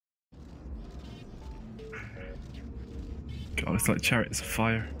God, it's like Chariots of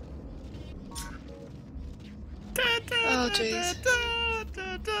Fire. Oh jeez.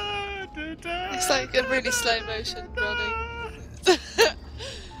 It's like a really slow motion running.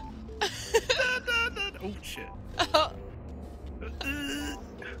 Oh shit. Oh,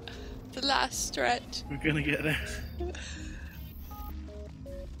 the last stretch. We're gonna get there.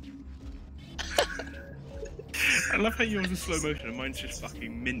 I love how yours is slow motion and mine's just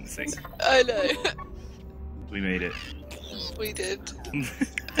fucking mincing. I know. We made it. We did. Right,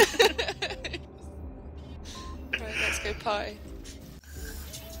 let's go pie.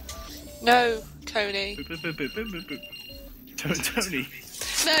 No, Coney. Boop, boop, boop, boop, boop, boop, boop. Tony.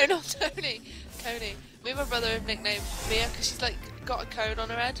 No, not Tony. Coney. Me and my brother have nicknamed Mia because she's like got a cone on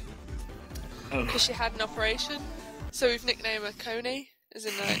her head Oh. because she had an operation. So we've nicknamed her Coney, as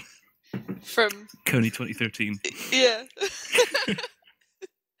in like from Coney 2013. yeah.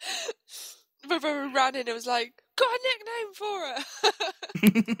 My brother ran in and was like, "Got a nickname for her."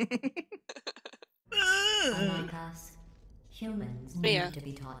 Unlike us, humans Mia. need to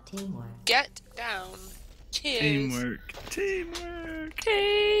be taught teamwork. Get down. Cheers. Teamwork. Teamwork.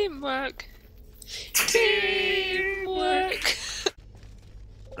 Teamwork. Teamwork.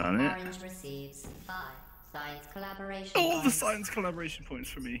 Done it. Orange receives 5 science collaboration All the points. science collaboration points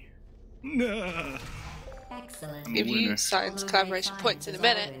for me. No. Excellent. Give you winner. science Although collaboration great points in a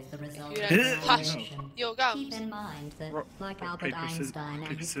science minute. is always the result If you of don't Yeah. hush collaboration. your Keep gums. in mind that, Rock, like rock, Albert paper, scissors, Einstein and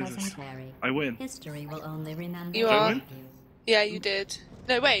paper, his scissors. cousin Terry, I win. history will only remember You one are. of you. Yeah, you did.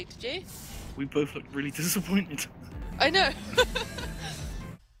 No, wait, did you? We both looked really disappointed. I know.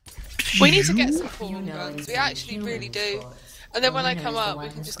 We need to get some pool You know guns. it's We in actually human really do. sports. And then The when I winner come is the up, one we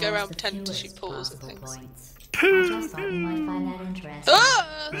can who just go scores around the pretending to fewest shoot pools and possible things. points. I just thought you might find that interesting.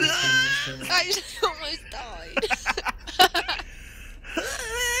 Ah! Listening I just almost died.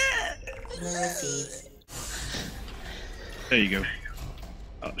 to the receipts. There you go.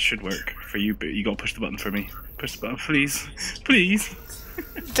 That should work for you, but you gotta push the button for me. Push the button, please. Please.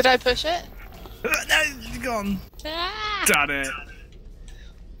 Did I push it? No, it's gone. Ah! Done it.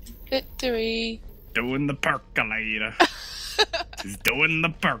 Victory. Doing the percolator. She's doing the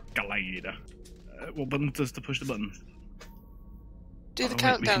percolator. What button does to push the button? Do the Oh, wait,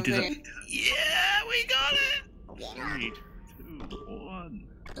 countdown we can do thing. Yeah, we got it. 3, 2, 1.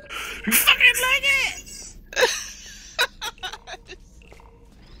 You fucking like it.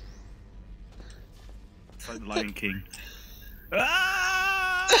 It's like the Lion King.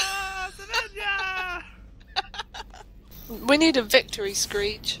 Ah! Savannah! We need a victory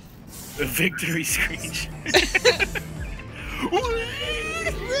screech. A victory screech.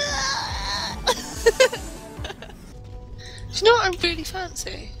 Do you know what I really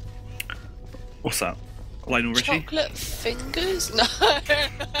fancy? What's that? Lionel Richie? Chocolate fingers? No.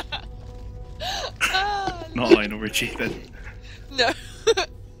 Ah, Not Lionel Richie then. no.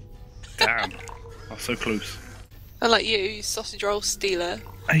 Damn. I was so close. Unlike you sausage roll stealer.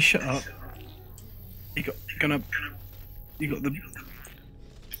 Hey, shut up. You got the.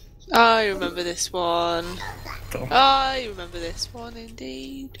 I remember this one. Oh. I remember this one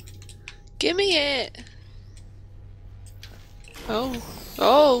indeed. Give me it. Oh.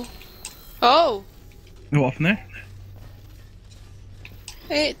 Oh. Oh. What happened there?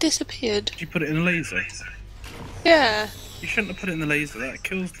 It disappeared. Did you put it in a laser? Yeah. You shouldn't have put it in the laser, that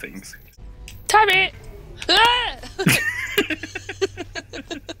kills things. Damn it! Ah!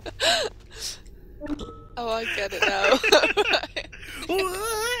 Oh, I get it now.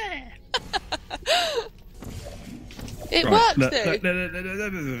 It worked though.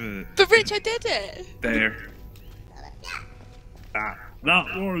 No. But Rich, I did it. There. That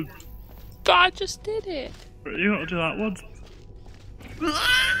one. But I just did it. You gotta do that one.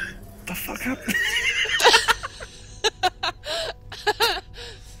 The fuck happened?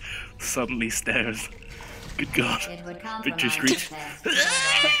 Suddenly stares. Good God. It would Victory compromise screech. the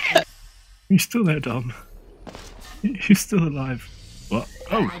test. You still there, Dom? You're still alive. What?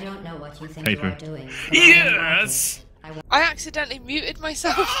 Oh. I don't know what you think Paper. you are doing. but I don't like Yes! it. I want I accidentally muted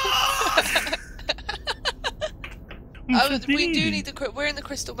myself. We do need the. We're in the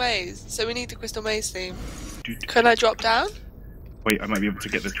crystal maze, so we need the crystal maze theme. Can I drop down? Wait, I might be able to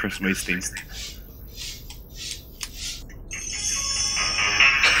get the Chris Mace theme.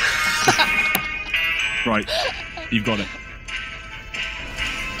 Right, you've got it.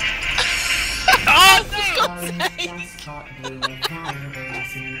 Oh, Orange just taught you a valuable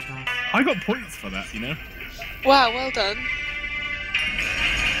lesson in trust. I got points for that, you know. wow, well done.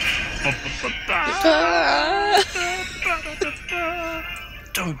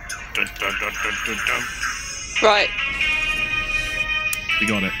 Right. We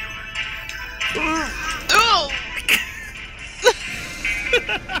got it. Oh!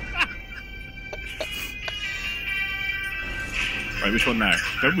 Right, which one now?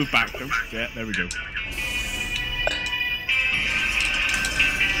 Don't move back. Don't. Yeah, there we go.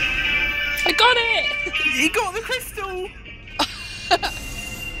 I got it! He got the crystal!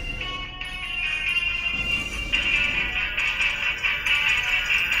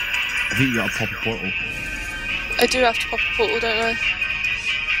 I think you gotta pop a portal. I do have to pop a portal, don't I?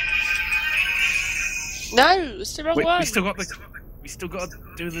 No, it's the wrong Wait, one. we still got to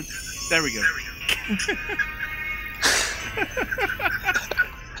do the. There we go.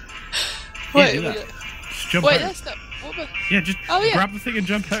 Wait, do that. Just jump wait, out. that's not. What the... Yeah, just Oh, yeah. grab the thing and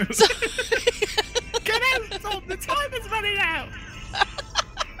jump out. Get out! Tom, the time is running out!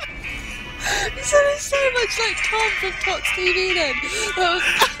 You sounded so much like Tom from Tots TV then. That was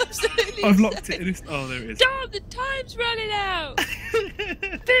absolutely I've locked it in this. Oh, there it is. Tom, the time's running out!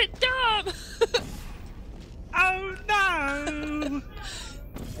 Bit Tom! Oh no!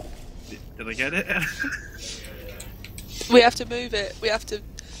 Did I get it? We have to move it. We have to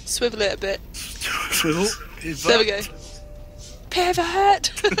swivel it a bit. Swivel. There we go.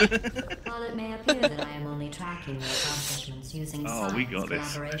 Pivot! While it may appear that I am only tracking your accomplishments using we got science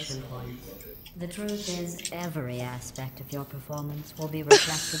this. collaboration points, the truth is every aspect of your performance will be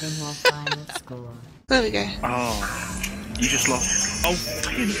reflected in your final score. There we go. Oh, you just lost. Oh,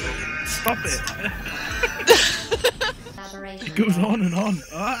 stop it! It goes on and on.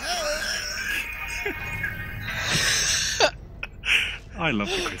 I love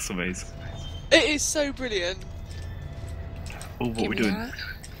the crystal maze. It is so brilliant. Oh, what are we doing?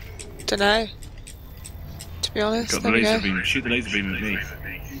 Dunno. To be honest, Got the there we laser go. beam. Shoot the laser beam at me.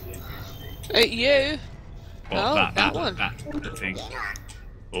 At you. Well, Oh, that one. That thing.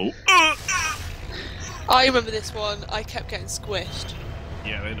 Oh. I remember this one. I kept getting squished.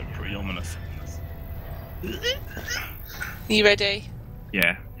 Yeah, they look pretty ominous. You ready?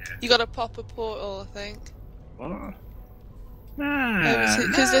 Yeah. You gotta pop a portal, I think. What?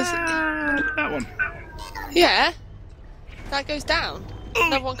 Because there's. That one. Yeah. That goes down.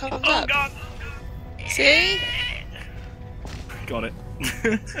 Another one comes up. God. See? Got it.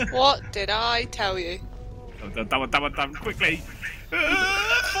 What did I tell you? That one, quickly.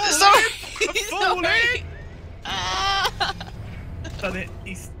 Sorry! Falling. Sorry! Ah! Done it.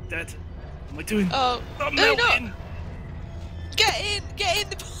 He's dead. What am I doing? Oh, I'm no, melting. no! Get in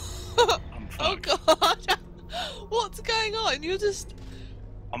the I'm Oh fucked. god! What's going on? You're just...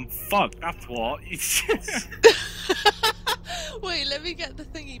 I'm fucked, that's what. Wait, let me get the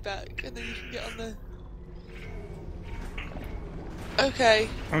thingy back and then you can get on the... Okay,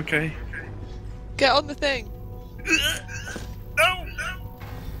 Okay. get on the thing. No!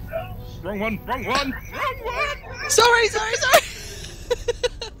 Wrong one, wrong one, wrong one! Sorry!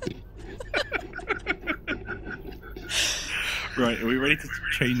 Right, are we ready to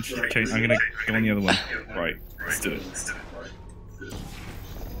change? I'm gonna go on the other one. Right, let's do it.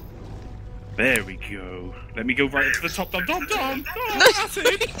 There we go. Let me go right up to the top. Dom. Oh, that's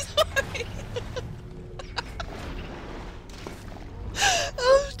it.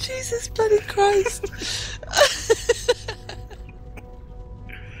 Oh, Jesus bloody Christ.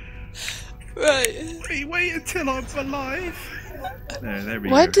 Right. Wait until I'm alive. There we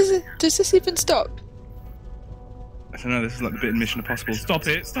Why go. does this even stop? I don't know, this is like the bit in Mission Impossible. Stop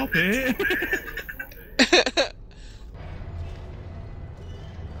it!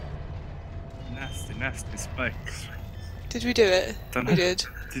 Nasty spikes. Did we do it? Don't We know. did.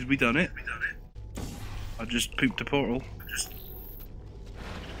 Did we done it? I just pooped a portal.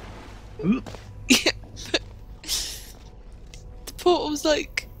 Ooh. Yeah, but the portal's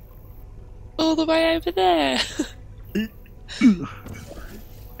like all the way over there.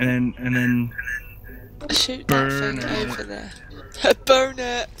 And then Shoot burn that thing it. over there. Burn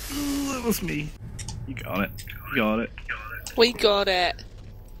it. Ooh, that was me. You got it. We got it.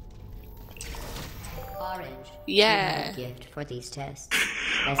 Orange. Yeah. You have a gift for these tests.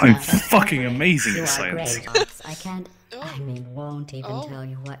 I'm fucking amazing You at are science. great. I can't. Oh. I mean, won't even Oh. tell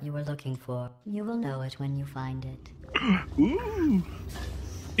you what you were looking for. You will know it when you find it. Ooh,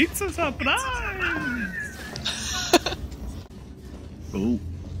 it's a surprise. Oh.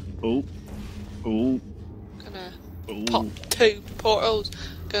 Gonna Oh. pop 2 portals.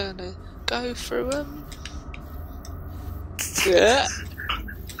 Gonna go through them. Yeah.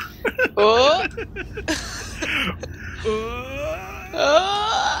 Oh.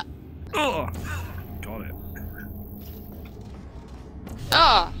 Oh. Oh. Got it.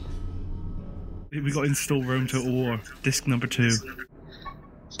 Ah. We got install Rome Total War. Disc number 2.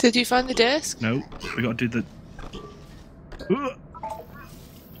 Did you find the disc? No, we gotta do the.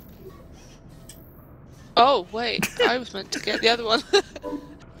 Oh, wait. I was meant to get the other one.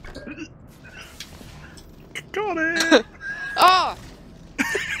 Got it! Oh!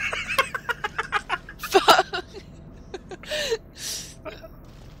 Fuck!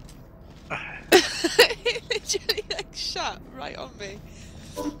 It literally like shut right on me.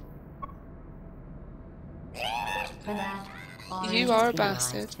 For that, You are a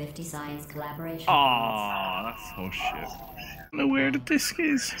bastard. 50 science collaboration. Aww, that's horseshit. I don't know where the disc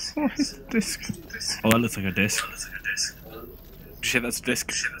is. What is the disc? Oh, that looks like a disc. Shit, that's a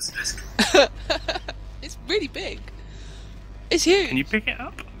disc. It's really big. It's huge. Can you pick it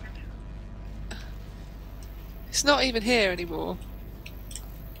up? It's not even here anymore.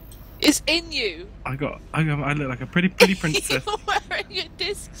 It's in you. I look like a pretty princess. You're wearing a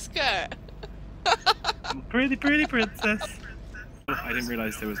disc skirt. Pretty princess. Oh, I didn't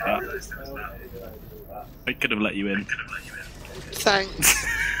realise there was that. I could have let you in. Thanks.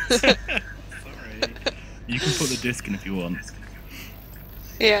 Sorry. You can put the disc in if you want.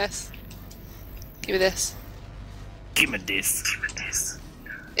 Yes. Give me this. Give me disc.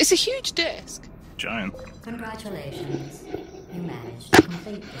 It's a huge disc. Giant. Congratulations. You managed to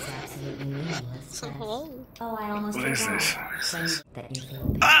complete this absolutely meaningless test. Oh. Oh, I almost What is this? that you feel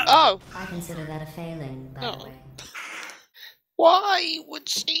pain. Oh! I consider that a failing, by the way. Why would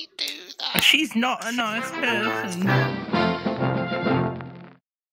she do that? She's not a nice person.